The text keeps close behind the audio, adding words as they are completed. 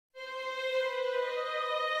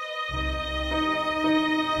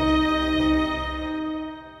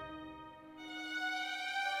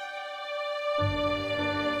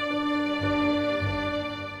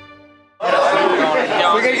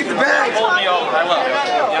I will.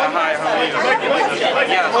 Yeah, hi, how are you?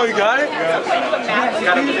 Yeah. Oh, you got it?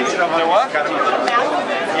 Got a picture of the what?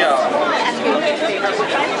 Yeah.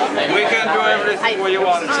 We can do everything what you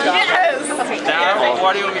want. Yes! Now,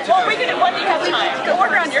 what do you want me to do? Well, we can, when do you have time? Go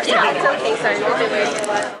order on your side. It's okay, sorry, we'll do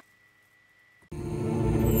it.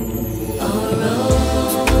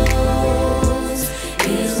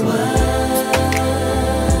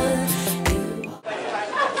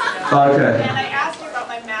 Okay. And I asked you about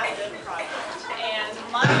my MadLibs project, and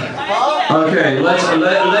my Okay, let's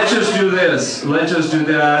just do this. Let's just do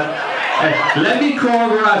that. Hey, let me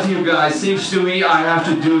choreograph you guys. Seems to me I have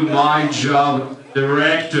to do my job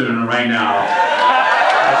director right now.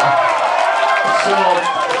 So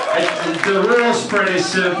the rule's pretty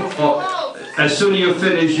simple. As soon as you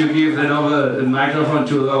finish, you give a microphone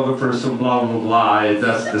to another person. Blah blah blah.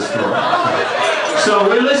 That's the story. So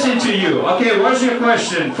we listen to you. Okay, what's your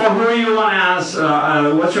question? For who you want to ask?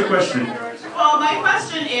 What's your question? Well, my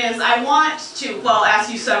question is, I want to, well,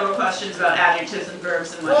 ask you several questions about adjectives and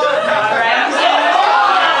verbs and whatnot. However,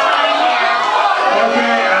 I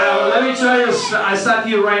Okay, let me tell you, I start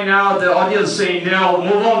you right now, the audience saying no,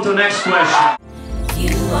 move on to the next question.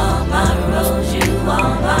 You are my rose, you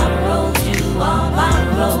are my rose, you are my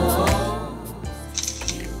rose.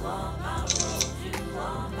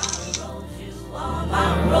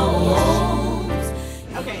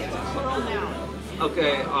 Okay, plural noun.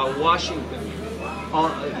 Okay, Washington.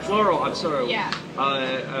 Plural, I'm sorry. Yeah.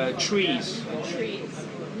 Trees. Trees.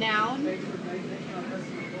 Noun.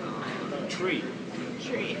 Tree.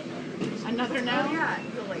 Tree. Another noun.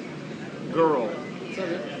 Girl.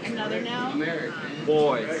 Another noun.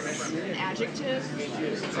 Boy. An adjective.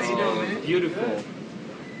 Beautiful.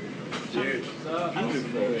 A verb.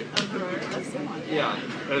 That's the one. Yeah.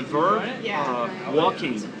 A verb? Yeah.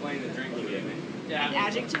 Walking. An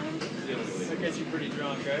adjective. That gets you pretty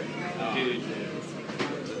drunk, right? Dude.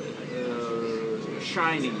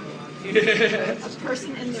 Shining. A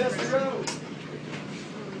person in the room.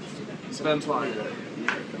 Vampire.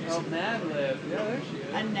 Oh, MadLibs. Yeah, there she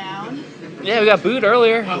is. A noun. Yeah, we got booed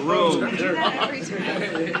earlier. Room. A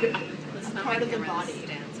part of the body.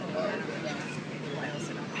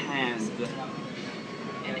 Hand.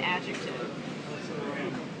 An adjective.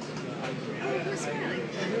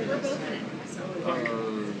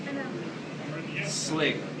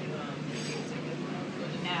 Slick.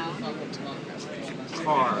 Noun.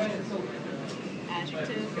 Car.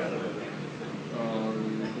 Adjective.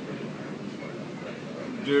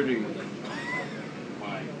 Dirty.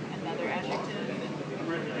 Another adjective.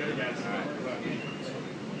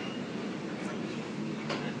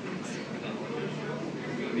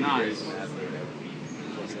 Nice.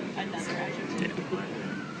 Another adjective.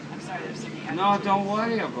 I'm sorry, there's so many adjectives. No, don't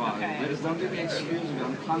worry about Okay. it. Don't give me excuses.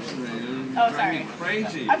 I'm concentrating. Oh, Drive sorry. me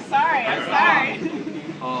crazy. I'm sorry, I'm sorry.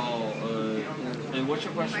 And what's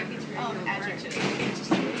your question? Adjective.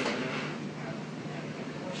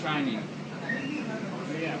 Shiny.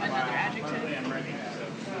 Another adjective.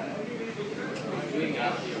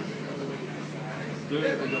 Dirty.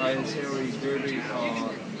 I say dirty.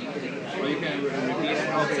 Or you can repeat it.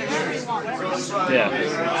 Okay. Yeah.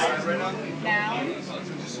 Noun.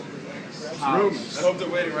 Room. I hope they're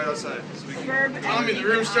waiting right outside. Verb. Tommy, the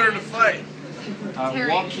room's starting to fight.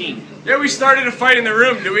 Walking. Yeah, we started a fight in the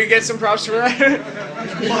room. Do we get some props for that?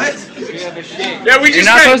 What? We have a shake. Yeah, we just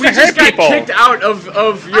not supposed to hurt got people. kicked out of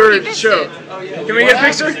your show. Can we get a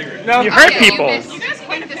picture? No. You hurt people. You guys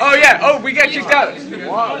quite a bit. Oh yeah. Oh, we got kicked out.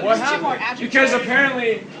 Wow. What happened? Because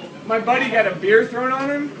apparently my buddy got a beer thrown on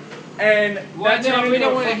him, and that turned we into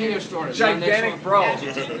don't a want to fucking hear your story. gigantic brawl.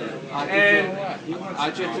 And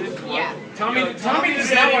Yeah. Tommy does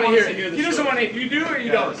not want to hear it. He doesn't want to. You do or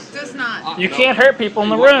you don't? Does not. You can't hurt people in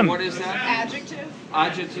the room. What is that? Adjective.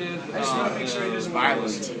 Adjective. I just want to make sure he doesn't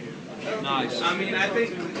violent. Nice. I mean, I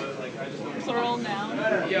think. Plural noun.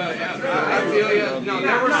 I feel you. No,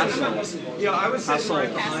 there was. Yeah, I was sitting right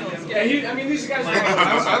behind him. Yeah, I mean, these guys.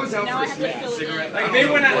 I was out Now I have for to fill it in. like they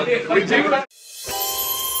went out. They went out.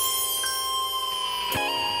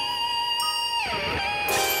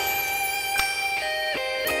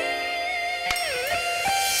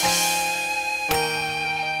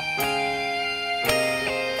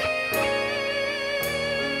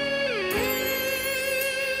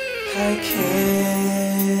 I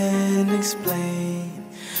can't explain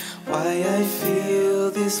why I feel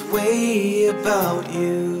this way about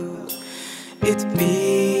you. It'd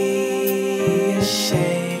be a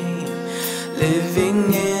shame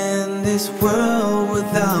living in this world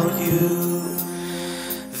without you.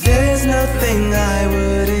 There's nothing I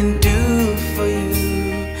wouldn't do for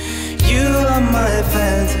you. You are my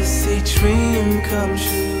fantasy dream come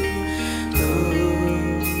true.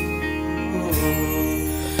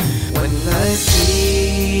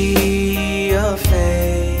 your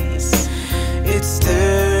face. It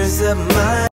stirs up my